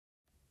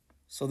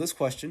So this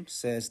question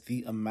says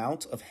the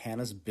amount of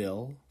Hannah's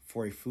bill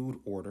for a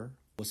food order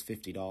was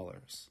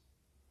 $50.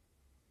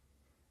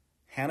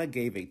 Hanna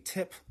gave a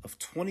tip of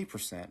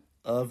 20%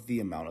 of the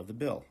amount of the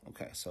bill.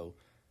 Okay, so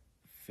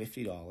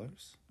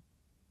 $50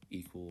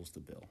 equals the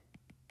bill.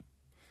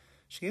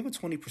 She gave a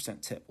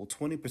 20% tip. Well,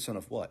 20%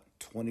 of what?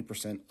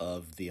 20%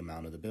 of the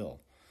amount of the bill.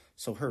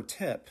 So her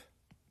tip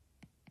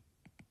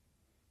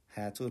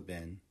had to have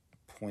been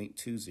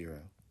 0.20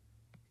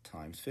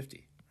 times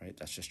 50, right?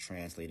 That's just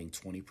translating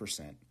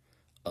 20%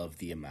 of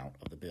the amount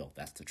of the bill.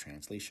 That's the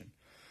translation.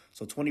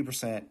 So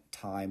 20%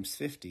 times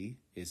 50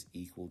 is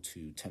equal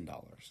to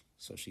 $10.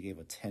 So she gave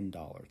a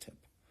 $10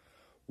 tip.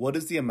 What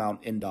is the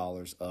amount in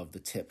dollars of the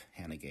tip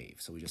Hanna gave?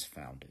 So we just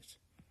found it.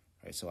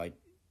 Right? So I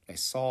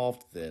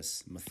solved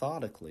this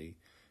methodically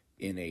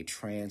in a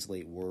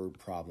translate word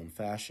problem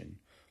fashion,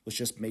 which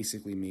just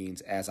basically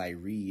means as I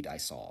read, I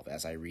solve.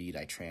 As I read,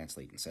 I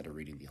translate instead of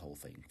reading the whole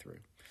thing through.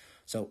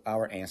 So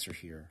our answer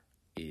here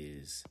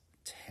is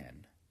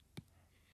 10.